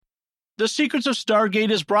The Secrets of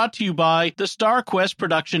Stargate is brought to you by the StarQuest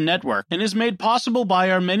Production Network and is made possible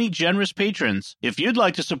by our many generous patrons. If you'd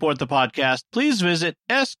like to support the podcast, please visit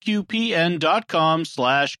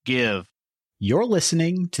sqpn.com/give. You're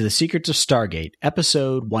listening to The Secrets of Stargate,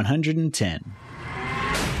 episode 110.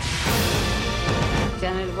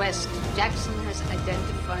 Janet West, Jackson has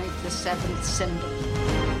identified the seventh symbol.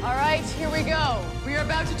 All right, here we go. We are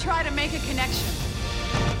about to try to make a connection.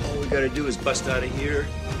 All we gotta do is bust out of here,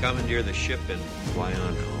 commandeer the ship, and fly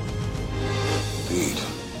on home. Indeed.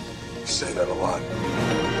 You say that a lot.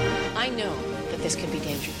 I know that this could be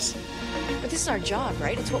dangerous. But this is our job,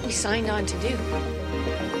 right? It's what we signed on to do.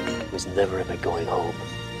 It was never about going home.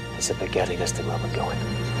 It's about getting us to where we're going.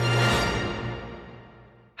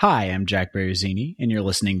 Hi, I'm Jack Berrezzini, and you're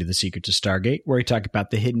listening to The Secrets of Stargate, where we talk about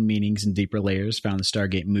the hidden meanings and deeper layers found in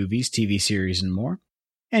Stargate movies, TV series, and more.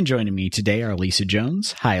 And joining me today are Lisa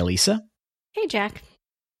Jones. Hi, Lisa. Hey, Jack.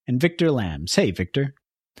 And Victor Lambs. Hey, Victor.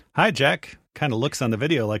 Hi, Jack. Kind of looks on the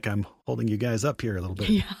video like I'm holding you guys up here a little bit.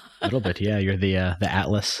 Yeah. A little bit, yeah. You're the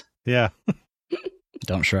Atlas. Yeah.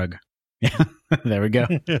 Don't shrug. Yeah, there we go.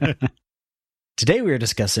 Today we are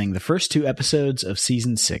discussing the first two episodes of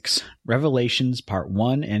Season 6, Revelations Part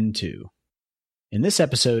 1 and 2. In this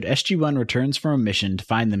episode, SG-1 returns from a mission to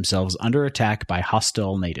find themselves under attack by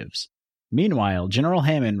hostile natives. Meanwhile, General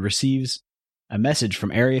Hammond receives a message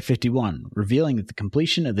from Area 51, revealing that the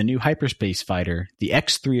completion of the new hyperspace fighter, the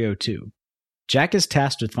X-302. Jack is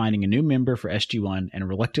tasked with finding a new member for SG-1 and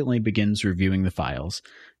reluctantly begins reviewing the files.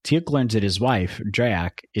 Teal'c learns that his wife,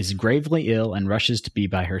 Draak, is gravely ill and rushes to be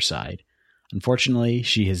by her side. Unfortunately,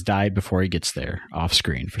 she has died before he gets there,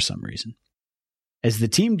 off-screen for some reason. As the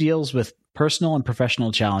team deals with personal and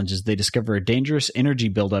professional challenges, they discover a dangerous energy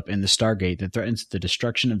buildup in the Stargate that threatens the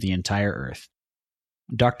destruction of the entire Earth.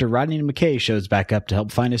 Dr. Rodney McKay shows back up to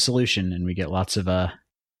help find a solution, and we get lots of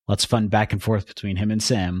fun back and forth between him and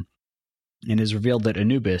Sam, and is revealed that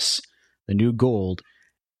Anubis, the new Gold,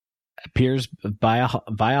 appears via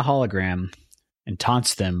hologram and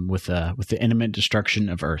taunts them with the imminent destruction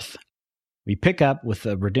of Earth. We pick up with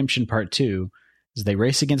Redemption Part 2 as they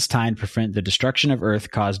race against time to prevent the destruction of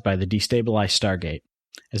Earth caused by the destabilized Stargate.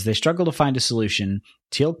 As they struggle to find a solution,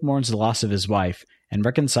 Teal'c mourns the loss of his wife and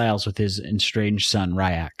reconciles with his estranged son,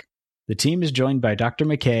 Ryak. The team is joined by Dr.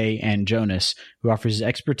 McKay and Jonas, who offers his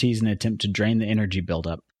expertise in an attempt to drain the energy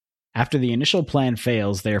buildup. After the initial plan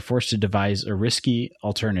fails, they are forced to devise a risky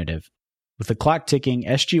alternative. With the clock ticking,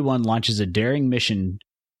 SG-1 launches a daring mission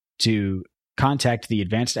to contact the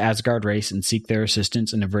advanced Asgard race and seek their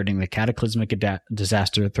assistance in averting the cataclysmic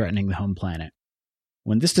disaster threatening the home planet.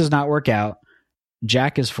 When this does not work out,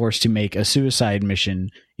 Jack is forced to make a suicide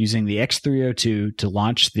mission using the X-302 to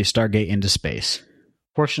launch the Stargate into space.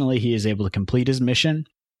 Fortunately, he is able to complete his mission.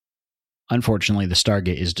 Unfortunately, the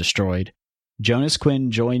Stargate is destroyed. Jonas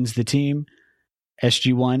Quinn joins the team.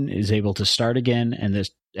 SG-1 is able to start again, and the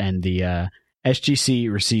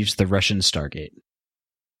SGC receives the Russian Stargate.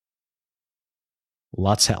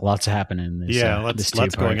 Lots happening in this. Yeah,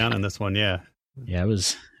 lots going on in this one. Yeah, it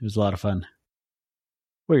was a lot of fun.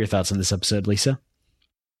 What are your thoughts on this episode, Lisa?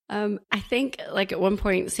 I think like at one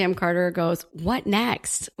point Sam Carter goes, "What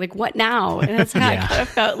next? Like what now?" And that's how I kind of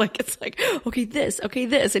felt like it's like, okay, this,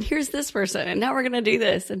 and here's this person, and now we're gonna do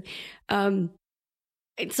this, and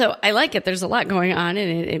so I like it. There's a lot going on,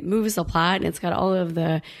 and it moves the plot, and it's got all of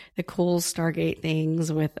the cool Stargate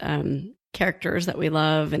things with characters that we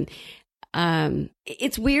love, and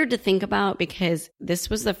it's weird to think about because this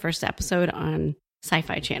was the first episode on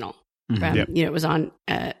Sci-Fi Channel. It was on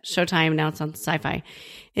Showtime. Now it's on Sci-Fi,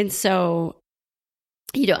 and so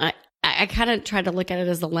I kind of tried to look at it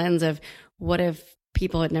as the lens of what if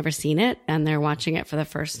people had never seen it and they're watching it for the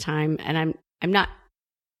first time, and I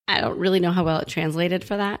don't really know how well it translated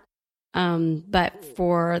for that. But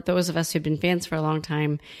for those of us who've been fans for a long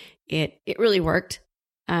time, it really worked.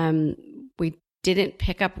 We didn't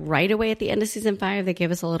pick up right away at the end of season 5. They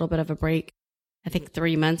gave us a little bit of a break. I think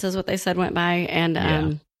 3 months is what they said went by.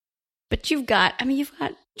 And, but you've got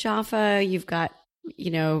Jaffa, you've got,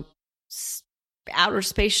 outer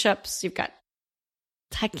spaceships, you've got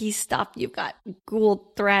techie stuff, you've got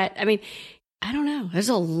Gould threat. I mean, I don't know. There's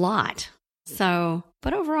a lot. So,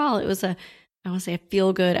 but overall, it was I want to say a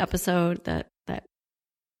feel good episode that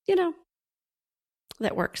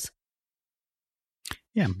works.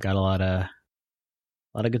 Yeah, got a lot of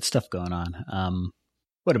good stuff going on.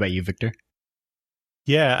 What about you, Victor?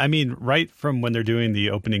 Yeah, I mean, right from when they're doing the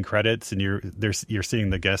opening credits and you're seeing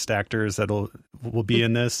the guest actors that will be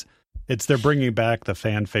in this. They're bringing back the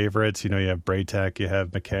fan favorites. You have Braytek, you have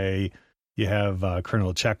McKay, you have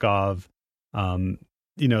Colonel Chekhov.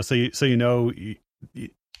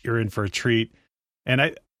 you're in for a treat. And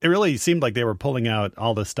it really seemed like they were pulling out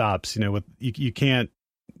all the stops, with you can't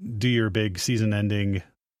do your big season ending,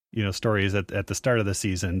 stories at the start of the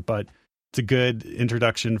season, but it's a good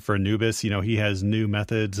introduction for Anubis. He has new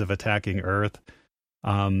methods of attacking Earth.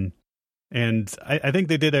 And I think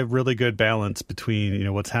they did a really good balance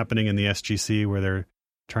between, what's happening in the SGC where they're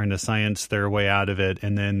trying to science their way out of it.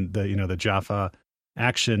 And then the Jaffa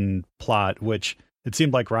action plot, which it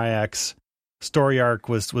seemed like Ryak's story arc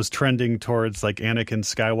was trending towards like Anakin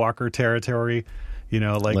Skywalker territory,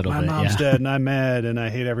 like my mom's dead and I'm mad and I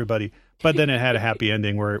hate everybody. But then it had a happy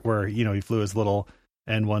ending where he flew his little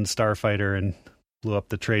N1 starfighter and blew up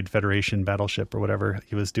the Trade Federation battleship or whatever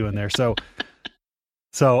he was doing there. So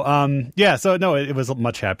no, it was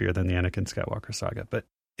much happier than the Anakin Skywalker saga, but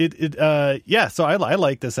so I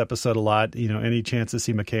like this episode a lot, any chance to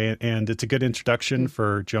see McKay, and it's a good introduction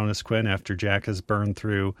for Jonas Quinn after Jack has burned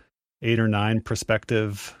through 8 or 9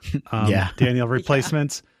 prospective Daniel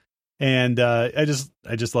replacements. And I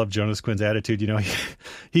just love Jonas Quinn's attitude.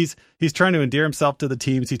 He's trying to endear himself to the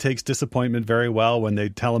teams. He takes disappointment very well when they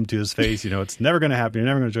tell him to his face, it's never going to happen. You're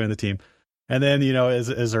never going to join the team. And then,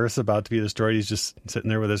 as Earth's about to be destroyed, he's just sitting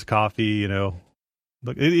there with his coffee,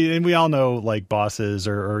 Look, and we all know like bosses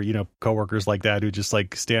or coworkers like that who just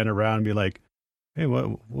like stand around and be like, hey,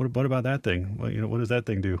 what about that thing? Well, what does that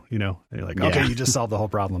thing do? And you're like, okay, you just solved the whole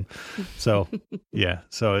problem. So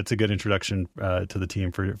so it's a good introduction to the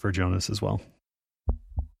team for Jonas as well.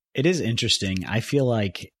 It is interesting. I feel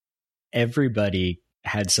like everybody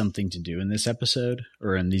had something to do in this episode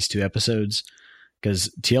or in these 2 episodes,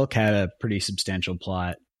 because Teal'c had a pretty substantial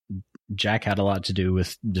plot. Jack had a lot to do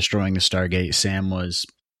with destroying the Stargate. Sam was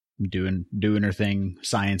doing her thing,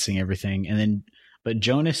 sciencing everything. But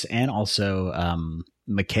Jonas and also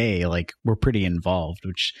McKay, like, were pretty involved,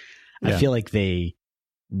 which I feel like they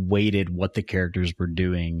weighted what the characters were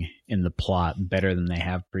doing in the plot better than they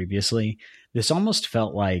have previously. This almost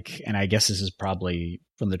felt like, and I guess this is probably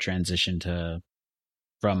from the transition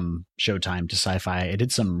from Showtime to Sci-Fi. I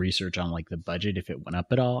did some research on like the budget, if it went up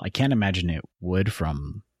at all. I can't imagine it would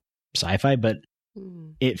from Sci-Fi, but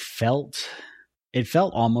it felt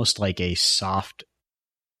almost like a soft,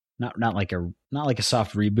 not like a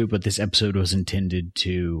soft reboot, but this episode was intended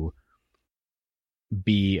to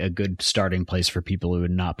be a good starting place for people who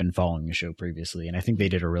had not been following the show previously, and I think they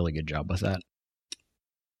did a really good job with that.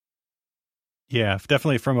 Yeah,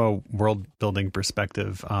 definitely from a world building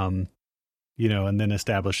perspective. And then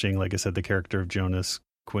establishing, like I said, the character of Jonas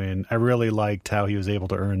Quinn. I really liked how he was able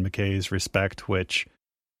to earn McKay's respect, which,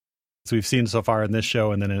 as we've seen so far in this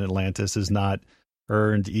show and then in Atlantis, is not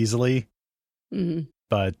earned easily. Mm-hmm.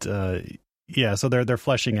 But so they're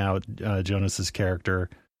fleshing out Jonas's character.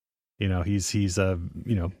 He's a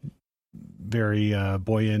very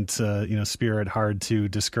buoyant spirit, hard to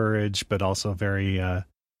discourage, but also very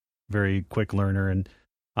very quick learner. And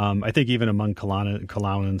I think even among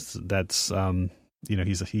Kalauans, that's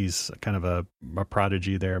he's kind of a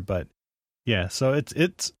prodigy there. But so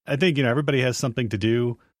it's I think everybody has something to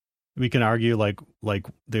do. We can argue like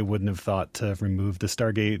they wouldn't have thought to remove the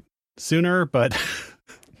Stargate sooner, but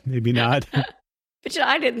maybe not. But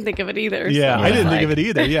I didn't think of it either. Yeah, so. I didn't think of it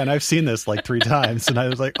either. Yeah, and I've seen this like 3 times, and I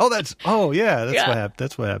was like, that's what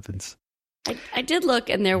that's what happens. I did look,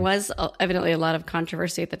 and there was evidently a lot of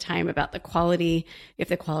controversy at the time about the quality, if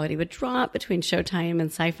the quality would drop between Showtime and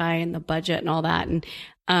Sci-Fi and the budget and all that.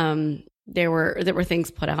 And there were things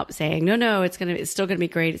put out saying, no, it's still gonna be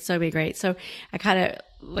great. It's still gonna be great. So I kind of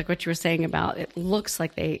like what you were saying about it looks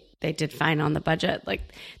like they did fine on the budget. Like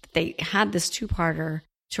they had this 2-parter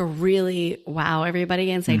to really wow everybody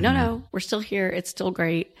and say, no, we're still here. It's still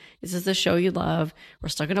great. This is the show you love. We're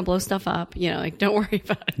still going to blow stuff up. Don't worry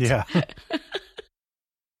about it. Yeah.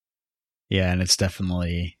 Yeah. And it's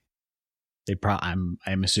definitely, I'm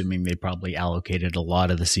assuming they probably allocated a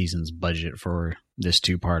lot of the season's budget for this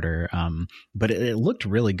 2-parter. But it looked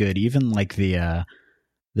really good. Even like the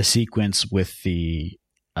sequence with the,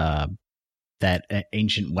 that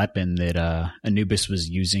ancient weapon that Anubis was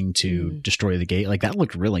using to destroy the gate, like that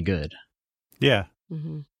looked really good. Yeah.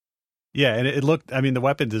 Mm-hmm. Yeah, and it looked, the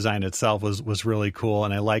weapon design itself was really cool,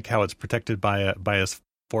 and I like how it's protected by a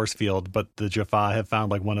force field, but the Jaffa have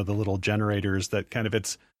found like one of the little generators that kind of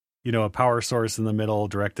it's, a power source in the middle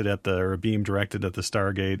or a beam directed at the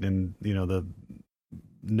Stargate, and, the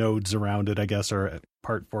nodes around it, I guess, are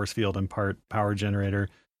part force field and part power generator.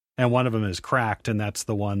 And one of them is cracked, and that's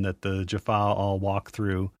the one that the Jaffa all walk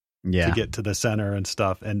through to get to the center and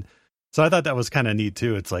stuff. And so I thought that was kind of neat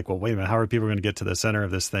too. It's like, well, wait a minute, how are people going to get to the center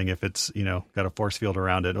of this thing if it's, got a force field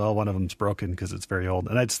around it? Well, one of them's broken because it's very old.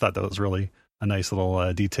 And I just thought that was really a nice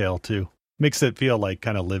little detail too. makes it feel like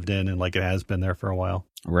kind of lived in and like it has been there for a while.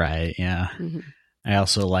 Right, yeah. Mm-hmm. I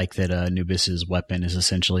also like that Anubis's weapon is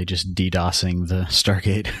essentially just DDoSing the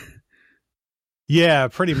Stargate. Yeah,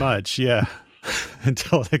 pretty much, yeah.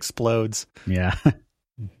 Until it explodes. Yeah.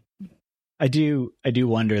 I do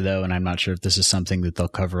wonder, though, and I'm not sure if this is something that they'll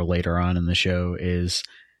cover later on in the show, is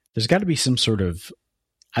there's got to be some sort of,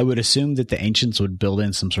 I would assume that the Ancients would build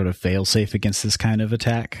in some sort of failsafe against this kind of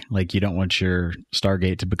attack. Like, you don't want your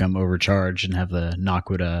Stargate to become overcharged and have the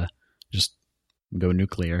Naquadah just go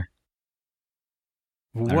nuclear.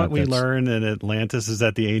 What we learn in Atlantis is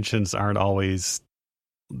that the Ancients aren't always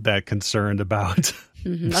that concerned about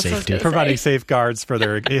safety, providing safeguards for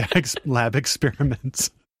their lab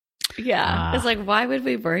experiments. Yeah. It's like, why would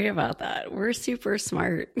we worry about that? We're super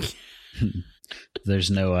smart.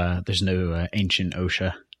 There's no ancient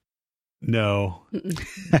OSHA. No.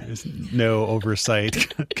 There's no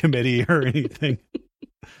oversight committee or anything.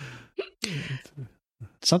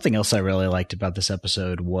 Something else I really liked about this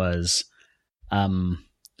episode was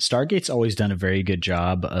Stargate's always done a very good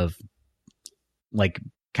job of like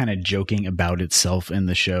kind of joking about itself in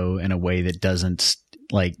the show in a way that doesn't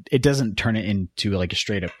turn it into like a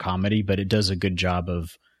straight up comedy, but it does a good job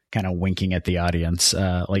of kind of winking at the audience.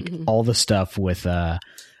 All the stuff with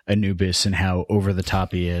Anubis and how over the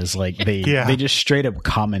top he is, like they just straight up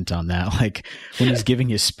comment on that. Like when he's giving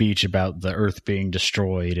his speech about the Earth being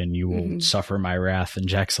destroyed and you will suffer my wrath, and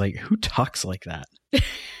Jack's like, who talks like that?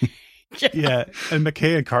 Yeah, and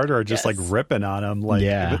McKay and Carter are just like ripping on him.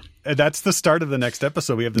 Like, that's the start of the next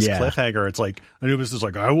episode. We have this cliffhanger. It's like Anubis is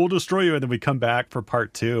like, "I will destroy you," and then we come back for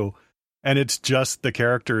part 2, and it's just the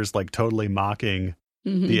characters like totally mocking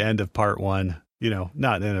the end of part 1. You know,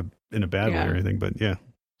 not in a bad way or anything, but yeah.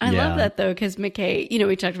 I love that though, because McKay. You know,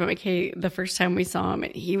 we talked about McKay the first time we saw him.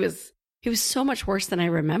 He was so much worse than I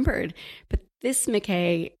remembered. But this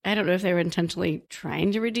McKay, I don't know if they were intentionally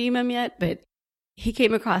trying to redeem him yet, but he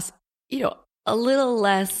came across, a little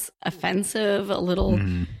less offensive, a little,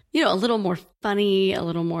 a little more funny, a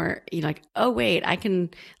little more, like, oh, wait, I can,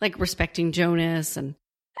 like, respecting Jonas. And,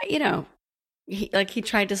 he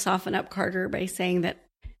tried to soften up Carter by saying that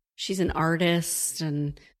she's an artist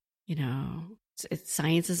and,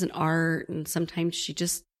 science is an art. And sometimes she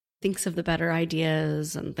just thinks of the better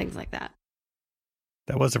ideas and things like that.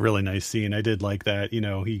 That was a really nice scene. I did like that.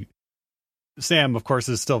 Sam, of course,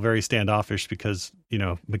 is still very standoffish because,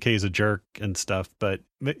 McKay's a jerk and stuff. But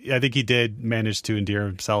I think he did manage to endear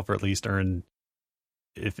himself, or at least earn,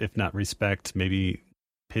 if not respect, maybe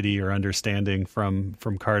pity or understanding from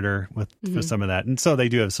Carter for some of that. And so they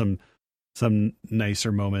do have some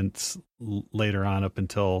nicer moments later on up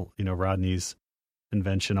until, Rodney's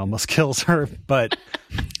invention almost kills her. But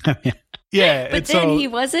yeah. But then he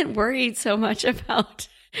wasn't worried so much about,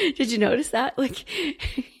 did you notice that? Like...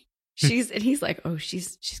 and he's like, oh,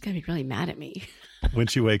 she's gonna be really mad at me when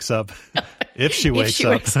she wakes up. If she wakes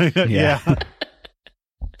up. Yeah.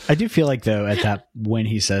 I do feel like though when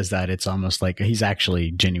he says that, it's almost like he's actually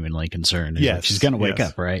genuinely concerned. Yes, like, she's gonna wake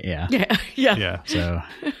up, right? Yeah. So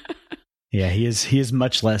yeah, he is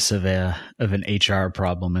much less of an HR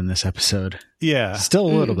problem in this episode. Yeah, still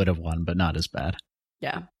a little bit of one, but not as bad.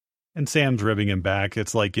 Yeah. And Sam's ribbing him back.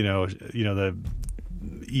 It's like the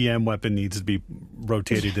EM weapon needs to be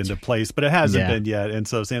rotated into place, but it hasn't been yet. And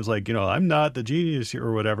so Sam's like, I'm not the genius here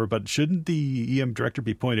or whatever, but shouldn't the EM director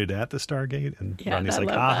be pointed at the Stargate? And Rodney's like,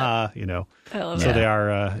 aha, So they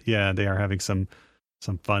are, they are having some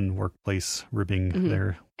fun workplace ribbing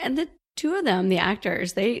there. And the two of them, the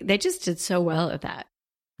actors, they just did so well at that.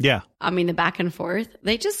 Yeah. I mean, the back and forth,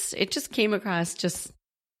 it just came across just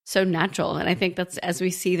so natural. And I think that's as we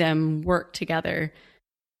see them work together,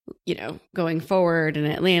 going forward in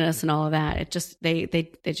Atlantis and all of that, it just they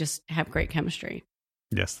just have great chemistry.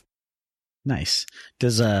 Yes. Nice.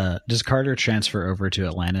 Does Carter transfer over to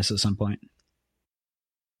Atlantis at some point?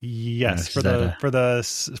 Yes, for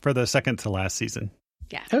the second to last season.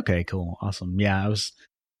 Yeah. Okay, cool. Awesome. Yeah,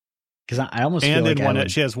 because I almost feel like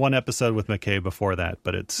she has one episode with McKay before that,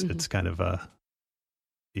 but it's kind of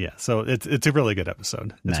so it's a really good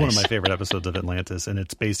episode. It's one of my favorite episodes of Atlantis, and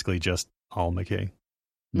it's basically just all McKay.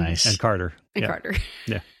 Nice. And Carter. Carter.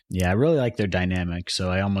 Yeah. Yeah, I really like their dynamic, so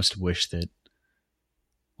I almost wish that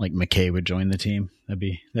like McKay would join the team. That'd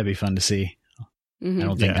be fun to see. I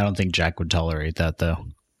don't think Jack would tolerate that though.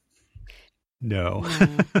 No.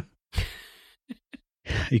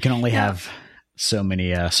 You can only have so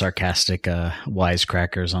many sarcastic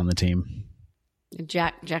wisecrackers on the team.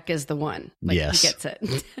 Jack is the one. Like, yes. He gets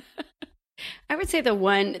it. I would say the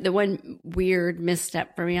one weird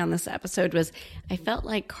misstep for me on this episode was I felt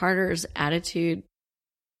like Carter's attitude,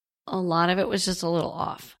 a lot of it was just a little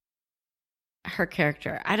off. her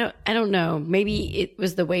character. I don't know. Maybe it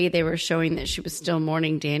was the way they were showing that she was still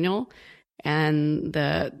mourning Daniel and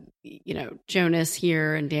the, Jonas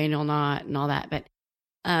here and Daniel not and all that. But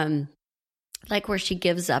like where she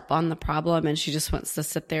gives up on the problem and she just wants to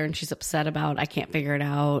sit there and she's upset about, I can't figure it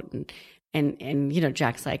out. And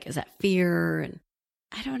Jack's like, is that fear? And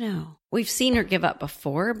I don't know. We've seen her give up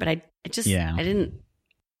before, but I don't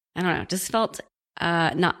know. It just felt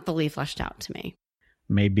not fully fleshed out to me.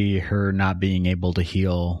 Maybe her not being able to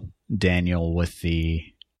heal Daniel with the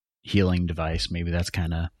healing device. Maybe that's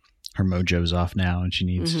kind of her mojo's off now, and she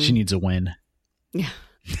needs a win. Yeah.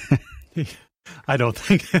 I don't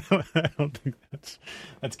think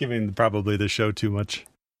that's giving probably the show too much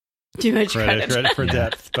credit for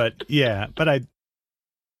depth. But and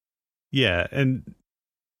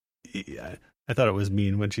I thought it was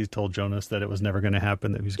mean when she told Jonas that it was never going to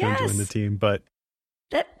happen, that he was going to join the team. But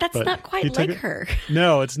that's not quite like her.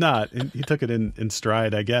 No, it's not. And he took it in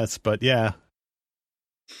stride, I guess. But yeah.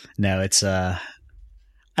 No, it's I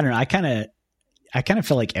don't know. I kind of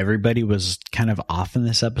feel like everybody was kind of off in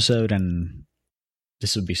this episode, and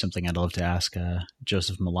this would be something I'd love to ask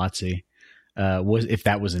Joseph Malazzi, was if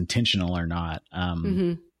that was intentional or not.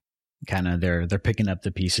 Kind of they're picking up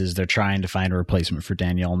the pieces. They're trying to find a replacement for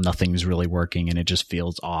Daniel. Nothing's really working, and it just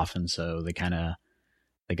feels off. And so they gotta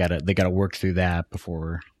work through that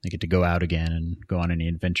before they get to go out again and go on any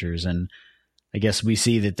adventures. And I guess we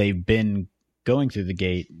see that they've been going through the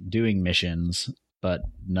gate doing missions, but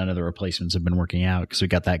none of the replacements have been working out, because we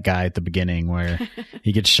got that guy at the beginning where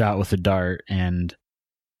he gets shot with a dart and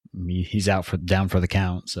he's down for the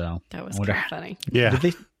count. So that was kind of funny. Yeah.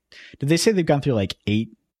 Did they say they've gone through like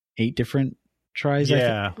eight different tries?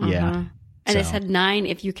 Yeah. Yeah. And it said 9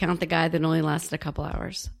 if you count the guy that only lasted a couple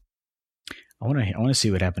hours. I want to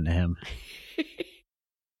see what happened to him.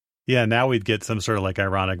 Yeah, now we'd get some sort of like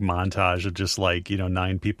ironic montage of just like,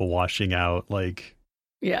 9 people washing out, like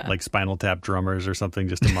Spinal Tap drummers or something,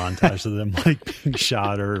 just a montage of them like being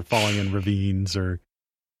shot or falling in ravines. Or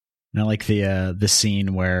I like the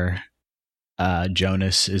scene where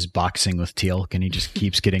Jonas is boxing with Teal'c and he just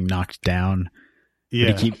keeps getting knocked down.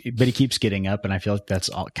 Yeah, but he keeps getting up, and I feel like that's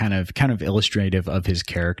all kind of illustrative of his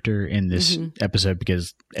character in this episode,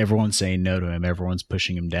 because everyone's saying no to him, everyone's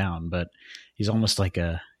pushing him down, but he's almost like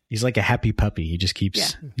a happy puppy. He just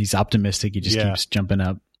keeps he's optimistic. He just keeps jumping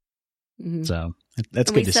up. Mm-hmm. So that's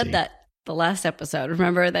good to see. We said that the last episode.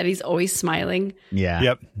 Remember that he's always smiling. Yeah.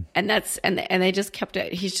 Yep. And that's and they just kept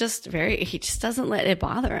it. He just doesn't let it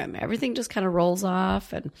bother him. Everything just kind of rolls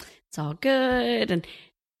off, and it's all good. And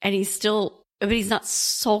he's still. But he's not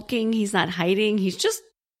sulking. He's not hiding. He's just,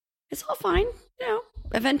 it's all fine.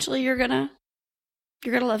 Eventually you're gonna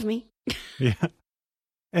love me. Yeah.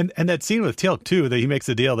 And that scene with Teal'c too, that he makes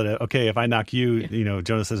a deal that, okay, if I knock you,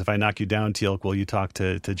 Jonas says, if I knock you down, Teal'c, will you talk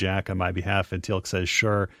to Jack on my behalf? And Teal'c says,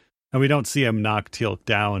 sure. And we don't see him knock Teal'c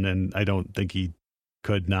down, and I don't think he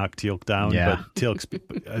could knock Teal'c down, but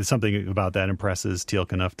Teal'c, something about that impresses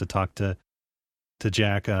Teal'c enough to talk to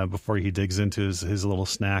Jack before he digs into his little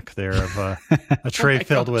snack there of a tray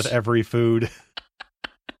filled with every food.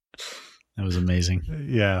 That was amazing.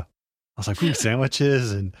 Yeah. I was like, ooh,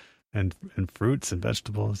 sandwiches and fruits and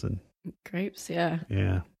vegetables and grapes. Yeah.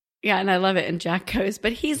 Yeah. Yeah. And I love it. And Jack goes,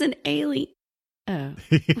 but he's an alien. Oh.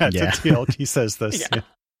 It's a Teal'c. He says this. Yeah.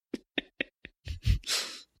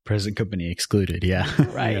 Present company excluded. Yeah.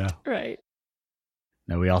 Right.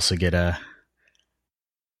 Now we also get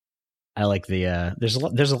I like the there's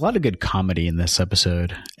a lot of good comedy in this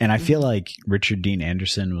episode, and I feel like Richard Dean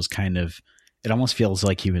Anderson was it almost feels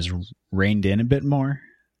like he was reined in a bit more.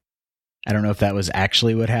 I don't know if that was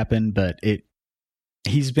actually what happened, but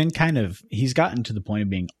he's gotten to the point of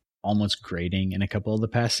being almost grating in a couple of the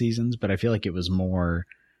past seasons, but I feel like it was more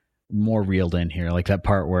reeled in here, like that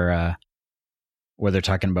part where they're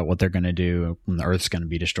talking about what they're going to do when the Earth's going to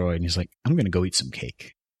be destroyed, and he's like, I'm going to go eat some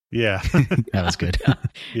cake. Yeah. That was good.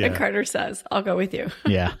 Yeah. And Carter says, I'll go with you.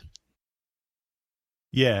 Yeah.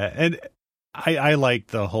 Yeah. And I like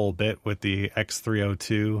the whole bit with the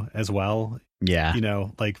X302 as well. Yeah.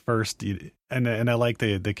 Like first, and I like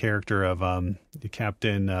the character of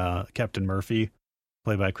Captain Murphy,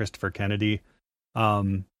 played by Christopher Kennedy.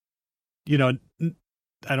 I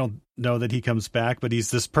don't know that he comes back, but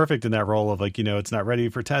he's just perfect in that role of like, it's not ready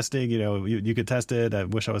for testing. You could test it. I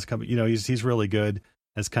wish I was coming. He's really good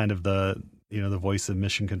as kind of the the voice of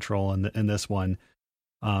Mission Control in this one.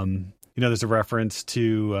 There's a reference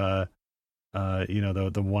to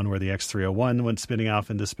the one where the X301 went spinning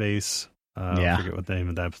off into space. I forget what the name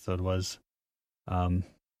of that episode was. Bye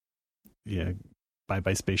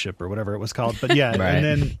Bye Spaceship or whatever it was called. But yeah, right.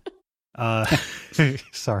 And then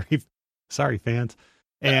sorry Sorry, fans.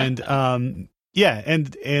 And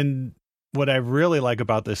and what I really like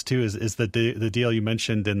about this too is that the deal you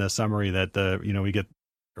mentioned in the summary that we get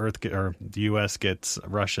the U.S. gets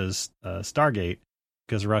Russia's Stargate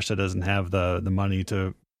because Russia doesn't have the money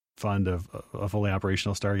to fund a fully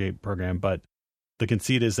operational Stargate program, but the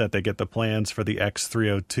conceit is that they get the plans for the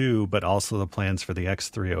X-302, but also the plans for the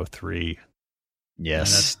X-303. Yes.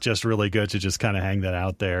 And that's just really good to just kind of hang that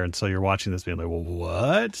out there. And so you're watching this being like, well,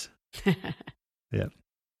 what? Yeah.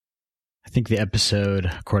 I think the episode,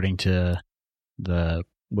 according to the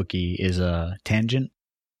wiki, is a Tangent.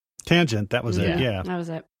 Tangent, that was it. Yeah. That was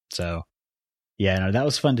it. So, yeah, no, that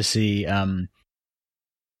was fun to see.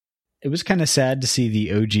 It was kind of sad to see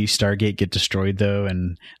the OG Stargate get destroyed, though,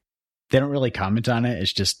 and they don't really comment on it.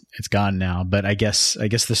 It's gone now. But I guess the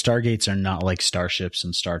Stargates are not like starships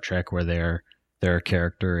in Star Trek, where they're a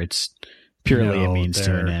character. It's purely a means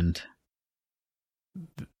to an end.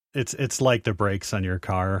 It's like the brakes on your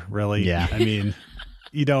car, really. Yeah. I mean,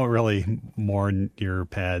 you don't really mourn your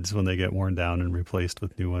pads when they get worn down and replaced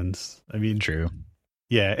with new ones. I mean, true.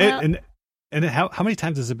 Yeah. Well, and how many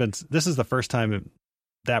times has it been? This is the first time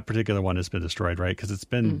that particular one has been destroyed, right? Because it's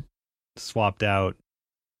been swapped out.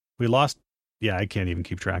 We lost. Yeah, I can't even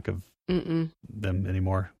keep track of them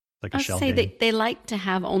anymore. Like a shell game. They like to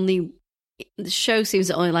have only. The show seems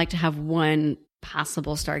to only like to have one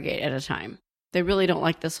possible Stargate at a time. They really don't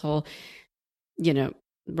like this whole,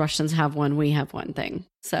 Russians have one, we have one thing.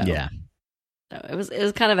 So yeah, so it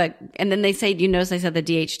was kind of and then they say, they said the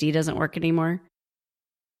DHD doesn't work anymore.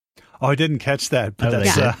 Oh, I didn't catch that. But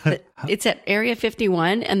it's at Area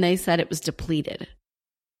 51, and they said it was depleted.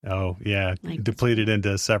 Oh yeah, depleted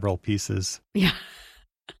into several pieces. Yeah.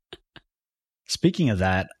 Speaking of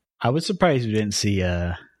that, I was surprised we didn't see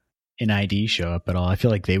NID show up at all. I feel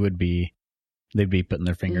like they'd be putting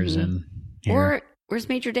their fingers in here. Or where's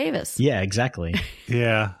Major Davis? Yeah, exactly.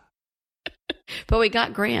 Yeah. But we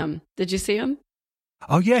got Graham. Did you see him?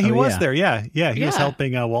 Oh yeah, he was there. Yeah. He was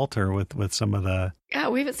helping Walter with some of the. Yeah,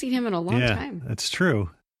 we haven't seen him in a long time. That's true.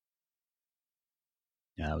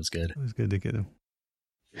 Yeah, that was good. It was good to get him.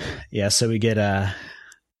 Yeah, so we get and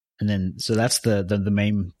then so that's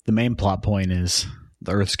the main plot point is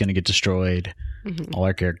the Earth's going to get destroyed. Mm-hmm. All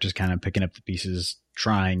our characters kind of picking up the pieces,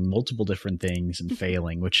 trying multiple different things and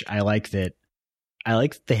failing, which I like that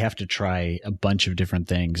they have to try a bunch of different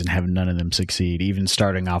things and have none of them succeed, even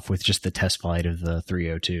starting off with just the test flight of the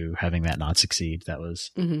 302, having that not succeed. That was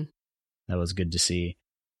good to see.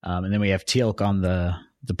 And then we have Teal'c on the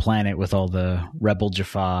planet with all the rebel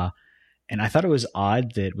Jaffa. And I thought it was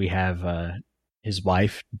odd that we have his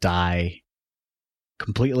wife die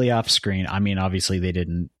completely off screen. I mean, obviously they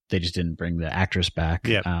just didn't bring the actress back.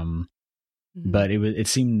 Yep. But it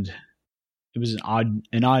seemed it was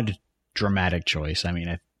an odd dramatic choice. I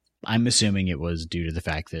mean, I'm assuming it was due to the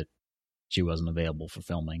fact that she wasn't available for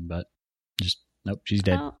filming, but nope, she's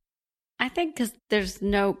dead. Well, I think because they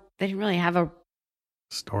didn't really have a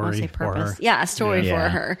story for her. Yeah, a story for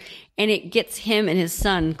her, and it gets him and his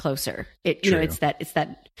son closer. It's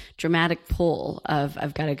that dramatic pull of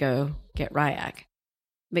I've got to go get Ryak.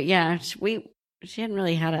 But yeah, she hadn't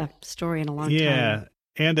really had a story in a long time. Yeah,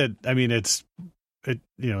 and it's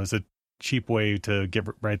a cheap way to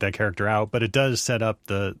write that character out, but it does set up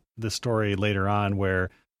the story later on where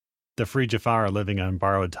the Free Jaffa are living on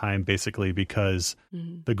borrowed time, basically because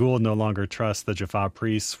the Goa'uld no longer trust the Jaffa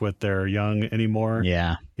priests with their young anymore.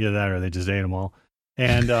 Yeah, either that or they just ate them all,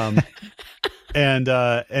 and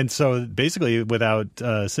and so basically without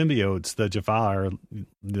symbiotes, the Jaffa are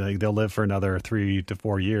they'll live for another 3 to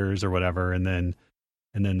 4 years or whatever, and then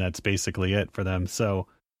that's basically it for them. So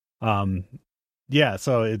yeah,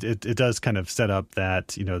 so it does kind of set up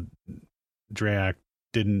that Dryak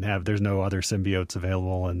there's no other symbiotes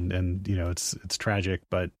available, and it's tragic,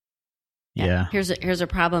 but yeah. Here's a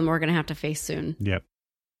problem we're gonna have to face soon. Yep.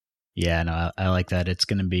 Yeah, no, I like that. It's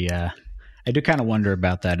gonna be I do kind of wonder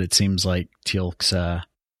about that. It seems like Teal'c's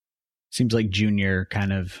seems like Junior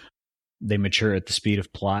kind of they mature at the speed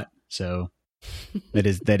of plot, so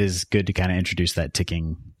that is good to kind of introduce that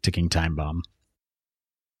ticking time bomb.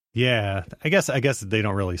 Yeah, I guess they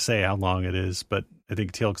don't really say how long it is, but I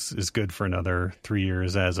think Teal'c is good for another 3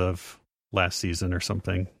 years as of last season or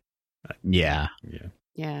something. Yeah.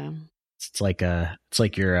 It's like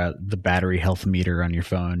your the battery health meter on your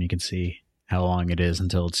phone. You can see how long it is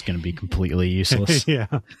until it's going to be completely useless. Yeah.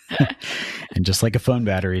 And just like a phone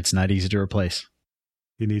battery, it's not easy to replace.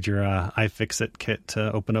 You need your iFixit kit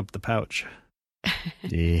to open up the pouch.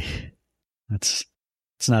 Yeah. It's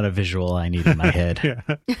not a visual I need in my head. Yeah.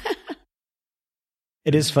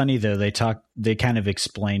 It is funny though. They kind of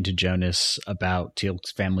explain to Jonas about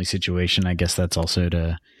Teal'c's family situation. I guess that's also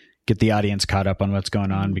to get the audience caught up on what's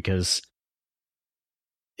going on, because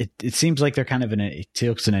it seems like they're kind of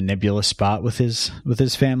Teal'c's in a nebulous spot with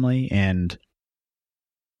his family, and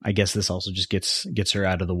I guess this also just gets her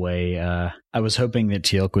out of the way. I was hoping that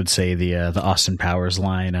Teal'c would say the Austin Powers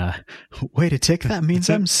line, "Wait a tick, that means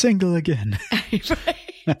I'm single again."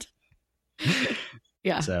 Right.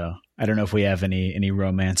 Yeah. So I don't know if we have any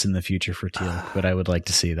romance in the future for Teal'c, but I would like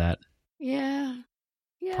to see that. Yeah.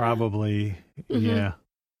 Probably. Mm-hmm. Yeah.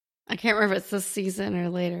 I can't remember if it's this season or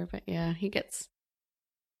later, but yeah, he gets.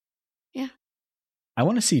 Yeah. I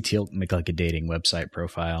want to see Teal'c make like a dating website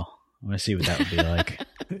profile. I want to see what that would be like.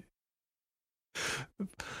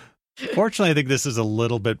 Fortunately, I think this is a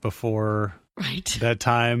little bit before that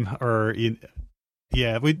time.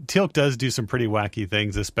 Teal'c does do some pretty wacky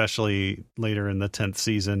things, especially later in the 10th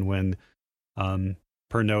season when,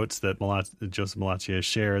 per notes that Joseph Malachi has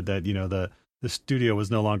shared, that the studio was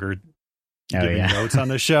no longer giving notes on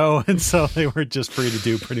the show, and so they were just free to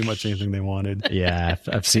do pretty much anything they wanted. Yeah,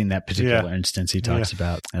 I've seen that particular instance he talks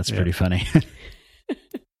about. That's pretty funny.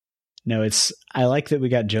 No, I like that we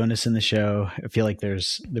got Jonas in the show. I feel like they're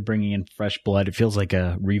bringing in fresh blood. It feels like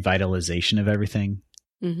a revitalization of everything.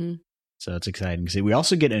 Mm-hmm. So it's exciting to see. We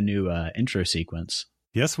also get a new intro sequence.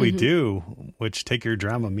 Yes, we do. Which take your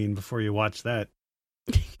Dramamine before you watch that.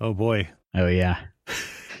 Oh boy. Oh yeah.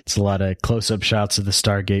 It's a lot of close-up shots of the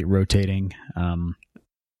Stargate rotating.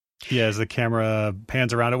 As the camera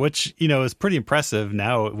pans around it, which, is pretty impressive.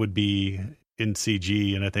 Now it would be in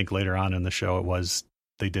CG, and I think later on in the show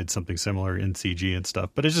they did something similar in CG and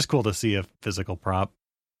stuff. But it's just cool to see a physical prop.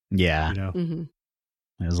 Yeah. Mm-hmm.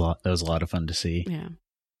 That was a lot of fun to see. Yeah.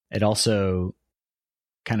 It also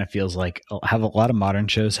kind of feels like a lot of modern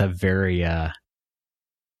shows have very, I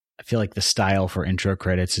feel like the style for intro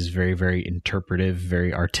credits is very, very interpretive,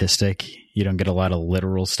 very artistic. You don't get a lot of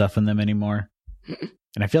literal stuff in them anymore.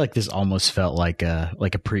 And I feel like this almost felt like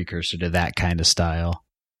a precursor to that kind of style.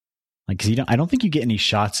 Like, 'cause I don't think you get any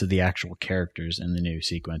shots of the actual characters in the new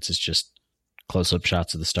sequence. It's just close-up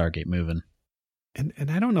shots of the Stargate moving. And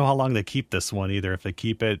I don't know how long they keep this one either, if they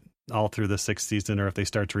keep it all through the 6th season or if they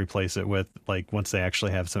start to replace it with, like, once they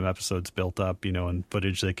actually have some episodes built up, and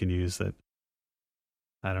footage they can use that.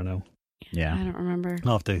 I don't know. Yeah. I don't remember.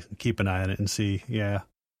 I'll have to keep an eye on it and see. Yeah.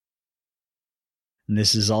 And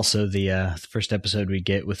this is also the first episode we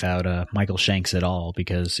get without Michael Shanks at all,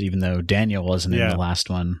 because even though Daniel wasn't in the last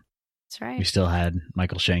one, that's right, we still had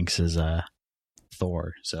Michael Shanks as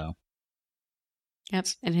Thor. So, yep,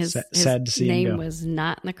 and his sad to see name was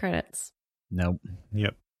not in the credits. Nope.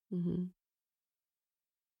 Yep. Mm-hmm.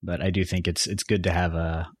 But I do think it's good to have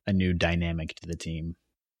a new dynamic to the team.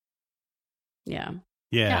 Yeah.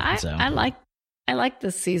 Yeah. I like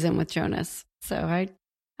this season with Jonas. So I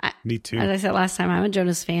me too. As I said last time, I'm a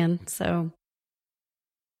Jonas fan. So,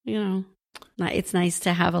 it's nice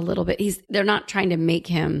to have a little bit. They're not trying to make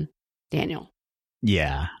him Daniel.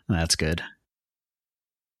 Yeah, that's good.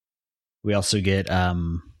 We also get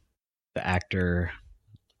the actor,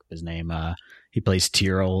 his name, he plays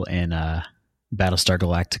Tyrell in Battlestar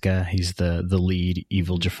Galactica. He's the lead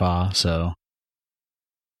evil Jaffa, so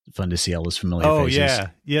fun to see all those familiar faces.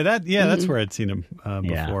 That's where I'd seen him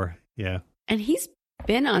before. Yeah. And he's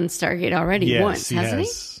been on Stargate already once, hasn't he?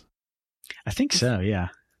 I think so, yeah.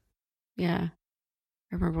 Yeah.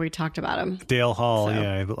 I remember we talked about him. Dale Hall,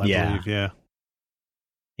 I believe, yeah.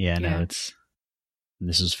 Yeah, no,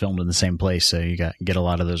 this was filmed in the same place, so you get a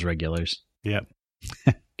lot of those regulars. Yep.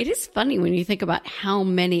 It is funny when you think about how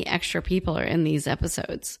many extra people are in these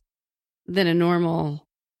episodes than a normal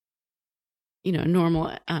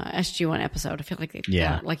SG1 episode. I feel like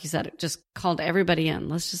they, like you said, it just called everybody in.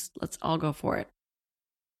 Let's all go for it.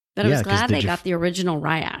 But I was glad they got the original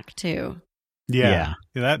Ryak too. Yeah.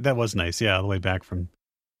 That was nice. Yeah, all the way back from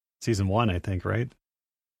season 1, I think, right?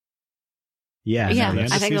 Yeah.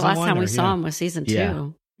 I think the last time we saw him was season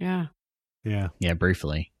 2. Yeah. Yeah. Yeah,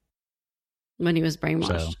 briefly. When he was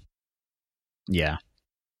brainwashed. So, yeah.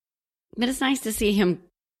 But it's nice to see him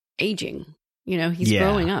aging. He's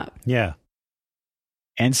growing up. Yeah.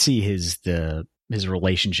 And see his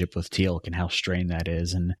relationship with Teal'c and how strained that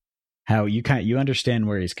is, and how you understand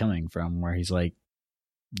where he's coming from, where he's like,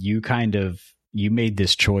 you made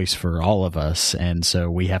this choice for all of us, and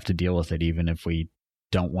so we have to deal with it even if we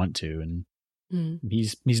don't want to. And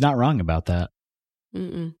he's not wrong about that.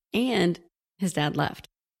 Mm-mm. And his dad left.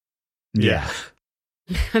 Yeah.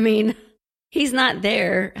 I mean, he's not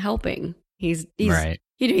there helping. He's right.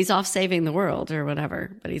 He's off saving the world or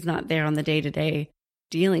whatever, but he's not there on the day-to-day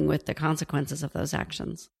dealing with the consequences of those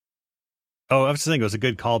actions. Oh, I was just saying it was a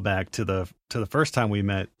good callback to the first time we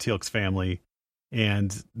met Teal'c's family,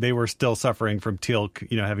 and they were still suffering from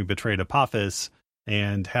Teal'c, having betrayed Apophis,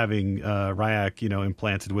 and having Ryak,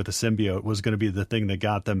 implanted with a symbiote was going to be the thing that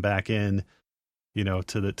got them back in, to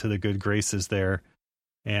the good graces there,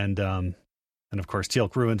 and of course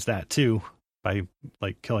Teal'c ruins that too by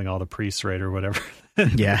like killing all the priests, right, or whatever.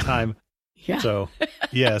 Yeah. At the time. Yeah. So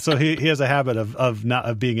yeah, so he has a habit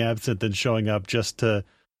of being absent and showing up just to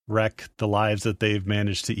wreck the lives that they've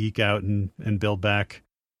managed to eke out and build back.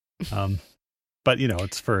 But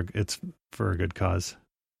it's for a good cause.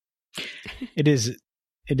 It is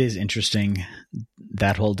interesting,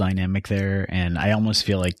 that whole dynamic there, and I almost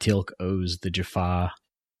feel like Teal'c owes the Jaffa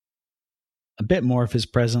a bit more of his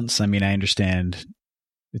presence. I mean, I understand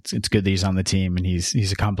it's good that he's on the team and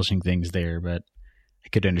he's accomplishing things there, but I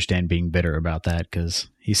could understand being bitter about that because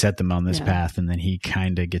he set them on this path, and then he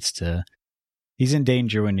kind of he's in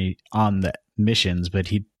danger when he on the missions, but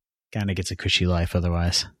he kind of gets a cushy life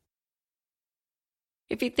otherwise.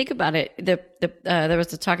 If you think about it, there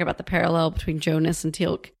was a talk about the parallel between Jonas and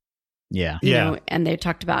Teal'c. Yeah. You know, and they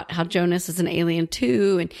talked about how Jonas is an alien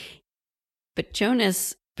too, but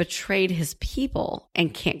Jonas betrayed his people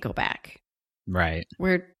and can't go back. Right.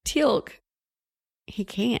 Where Teal'c, he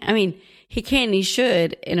can't. I mean, he can and he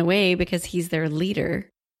should in a way because he's their leader.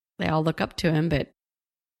 They all look up to him, but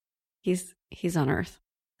he's on Earth.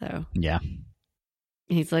 So yeah. And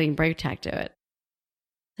he's letting Braytac do it.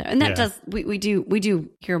 So, and that does we do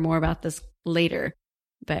hear more about this later,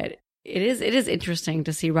 but it is interesting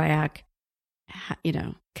to see Ryak,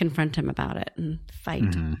 confront him about it and fight.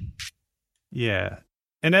 Mm-hmm. Yeah.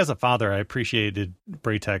 And as a father, I appreciated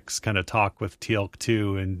Braytac's kind of talk with Teal'c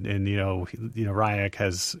too, and Ryak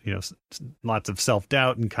has lots of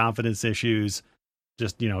self-doubt and confidence issues,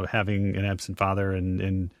 just having an absent father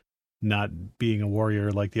and not being a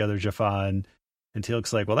warrior like the other Jaffa, and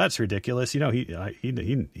Teal'c's like, well, that's ridiculous. He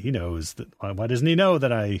knows that. Why doesn't he know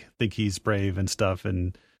that I think he's brave and stuff?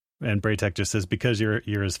 And Braytac just says, because you're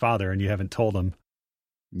his father and you haven't told him.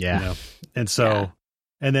 Yeah. And so,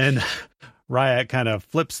 and then Ryak kind of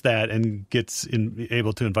flips that and gets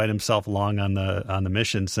able to invite himself along on the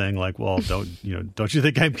mission, saying like, well, don't you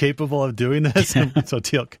think I'm capable of doing this? And so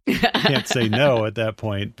Teal'c can't say no at that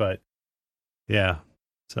point, but yeah.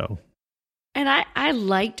 So. And I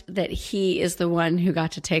liked that he is the one who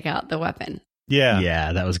got to take out the weapon. Yeah.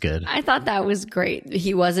 Yeah, that was good. I thought that was great.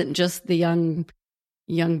 He wasn't just the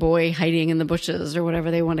young boy hiding in the bushes or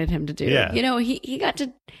whatever they wanted him to do. Yeah. He got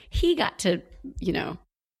to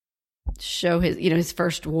show his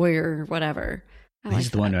first warrior or whatever.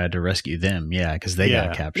 He's the one who had to rescue them, because they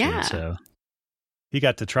got captured. Yeah. So he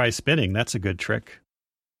got to try spinning. That's a good trick.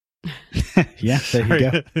 Yeah, there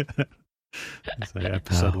you go. It's an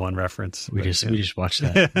episode 1 reference. We just watched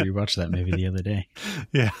that. We watched that movie the other day.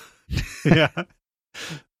 Yeah.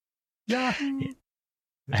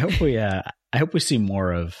 I hope we see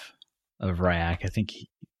more of Ryak. I think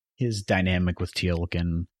his dynamic with Teal'c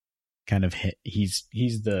and kind of he's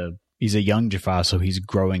a young Jaffa, so he's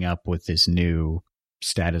growing up with this new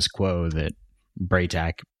status quo that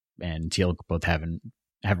Braytac and Teal'c both haven't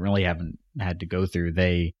had to go through.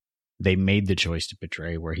 They made the choice to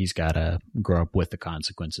betray, where he's got to grow up with the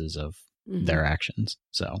consequences of their actions.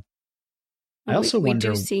 So I also wonder.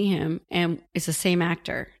 We do see him, and it's the same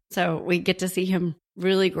actor, so we get to see him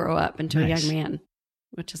really grow up into a young man,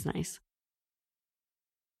 which is nice.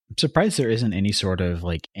 I'm surprised there isn't any sort of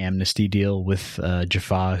like amnesty deal with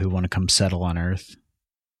Jaffa who want to come settle on Earth.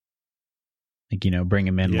 Like, bring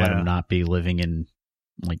him in, let him not be living in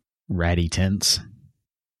like ratty tents.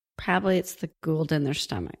 Probably it's the Gould in their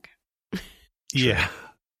stomach. Yeah.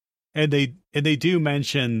 And they do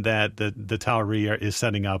mention that the Tauri is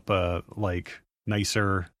setting up a like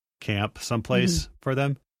nicer camp someplace for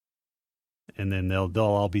them. And then they'll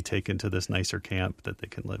all be taken to this nicer camp that they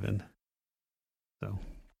can live in. So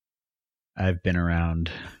I've been around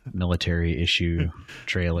military issue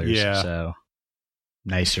trailers, so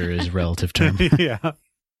nicer is a relative term. Yeah.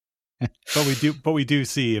 But we do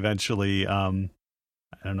see eventually, I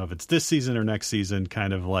don't know if it's this season or next season,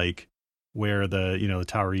 kind of like where the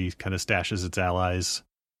Tauri kind of stashes its allies,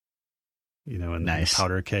 and the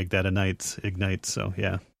powder keg that ignites. So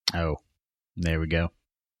yeah. Oh, there we go.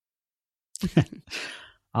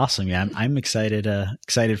 Awesome. Yeah. I'm excited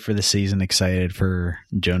for the season, excited for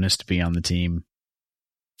Jonas to be on the team.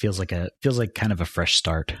 Feels like kind of a fresh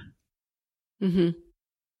start. Mm-hmm.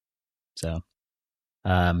 So,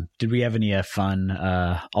 did we have any fun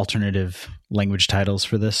alternative language titles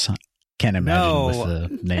for this? Can't imagine with the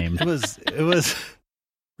name. It was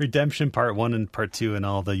Redemption Part 1 and Part 2 and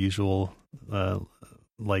all the usual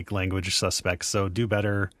like language suspects. So do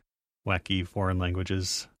better, wacky foreign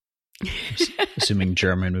languages. Assuming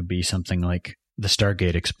German would be something like the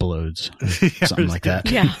Stargate explodes, Yeah, something like that.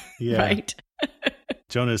 Yeah, Yeah. right.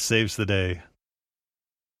 Jonas saves the day.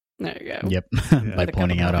 There you go. Yep. Yeah. By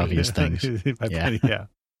pointing out obvious things. Yeah. Yeah.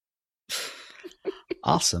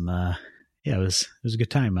 Awesome. Yeah, it was a good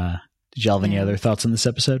time. Did y'all have any other thoughts on this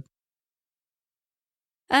episode?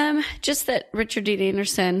 Just that Richard Dean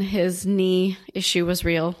Anderson, his knee issue was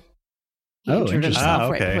real. He injured interesting.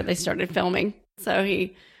 himself right Okay. before they started filming. So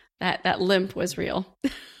that limp was real.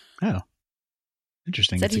 Oh,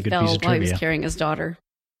 interesting. Said That's a he good fell piece of while he was trivia. carrying his daughter.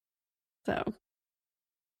 So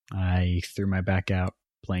I threw my back out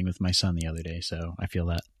playing with my son the other day, so I feel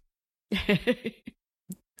that.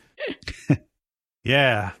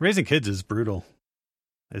 Yeah. Raising kids is brutal.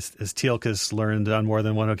 As Teal'c's learned on more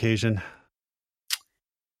than one occasion.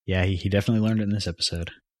 Yeah, he definitely learned it in this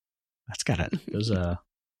episode. That's got it. Those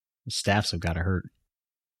staffs have got to hurt.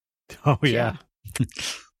 Oh, yeah.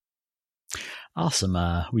 Awesome.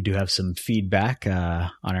 We do have some feedback on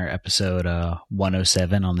our episode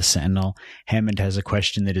 107 on the Sentinel. Hammond has a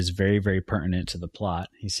question that is very, very pertinent to the plot.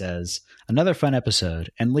 He says, another fun episode.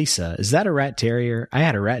 And Lisa, is that a rat terrier? I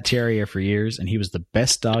had a rat terrier for years, and he was the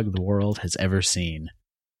best dog the world has ever seen.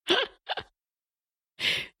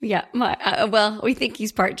 Yeah, well, we think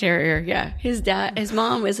he's part terrier. Yeah, his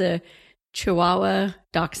mom was a Chihuahua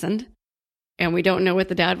Dachshund, and we don't know what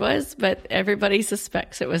the dad was, but everybody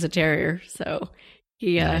suspects it was a terrier. So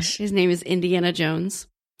Nice. his name is Indiana Jones,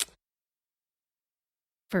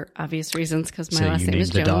 for obvious reasons, because my last name is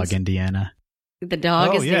the Jones. dog Indiana. The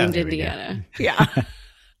dog is named There we go. Indiana. Yeah,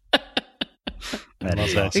 I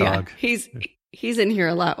love that yeah. dog. He's in here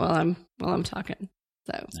a lot while I'm talking.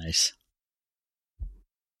 So Nice.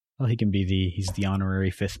 Well, he can be he's the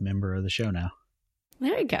honorary 5th member of the show now.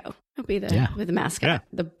 there you go. He'll be with the mascot, Yeah.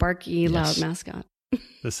 the barky, loud mascot.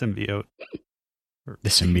 The symbiote. The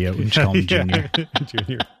symbiote, we just call him Junior.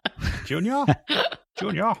 Junior.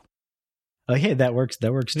 Oh, hey, that works.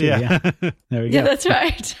 That works too. Yeah. Yeah. There we go. Yeah, that's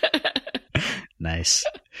right. Nice.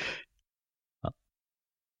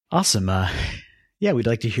 Awesome. Yeah, we'd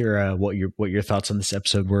like to hear what your thoughts on this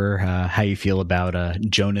episode were. How you feel about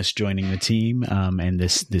Jonas joining the team, and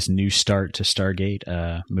this new start to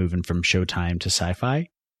Stargate, moving from Showtime to Sci-Fi.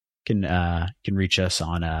 Can reach us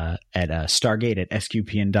on at Stargate at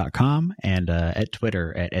sqpn.com and at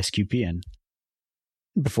Twitter at sqpn.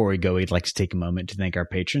 Before we go, we'd like to take a moment to thank our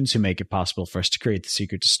patrons who make it possible for us to create The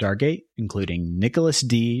Secret to Stargate, including Nicholas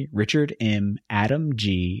D, Richard M, Adam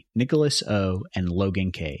G, Nicholas O, and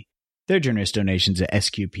Logan K. Their generous donations at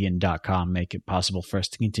sqpn.com make it possible for us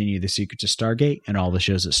to continue The Secret to Stargate and all the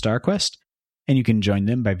shows at StarQuest. And you can join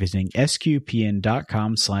them by visiting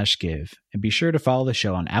sqpn.com/give. And be sure to follow the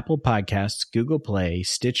show on Apple Podcasts, Google Play,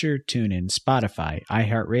 Stitcher, TuneIn, Spotify,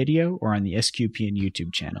 iHeartRadio, or on the SQPN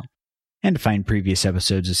YouTube channel. And to find previous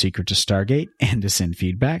episodes of Secret to Stargate and to send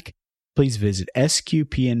feedback, please visit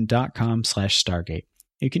sqpn.com/Stargate.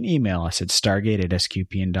 You can email us at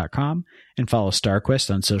stargate@sqpn.com and follow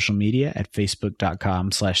StarQuest on social media at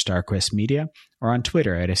facebook.com/StarQuestMedia or on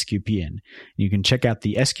Twitter at SQPN. You can check out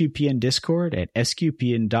the SQPN Discord at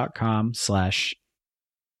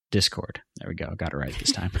sqpn.com/Discord. There we go. I got it right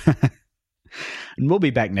this time. And we'll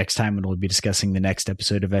be back next time when we'll be discussing the next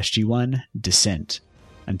episode of SG-1, Descent.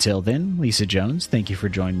 Until then, Lisa Jones, thank you for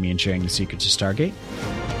joining me and sharing the secrets of Stargate.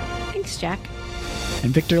 Thanks, Jack.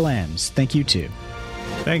 And Victor Lambs, thank you too.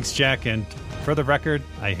 Thanks, Jack. And for the record,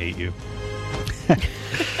 I hate you.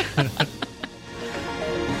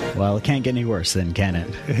 Well, it can't get any worse then, can it?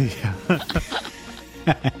 Yeah.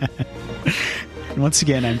 And once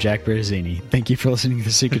again, I'm Jack Berrezzini. Thank you for listening to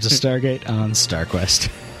The Secrets of Stargate on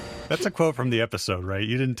StarQuest. That's a quote from the episode, right?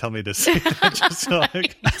 You didn't tell me to say that. Just so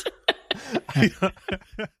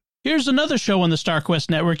Here's another show on the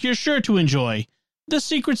StarQuest network you're sure to enjoy, The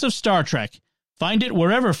Secrets of Star Trek. Find it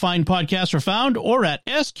wherever fine podcasts are found or at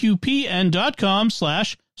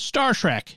sqpn.com/Star Trek.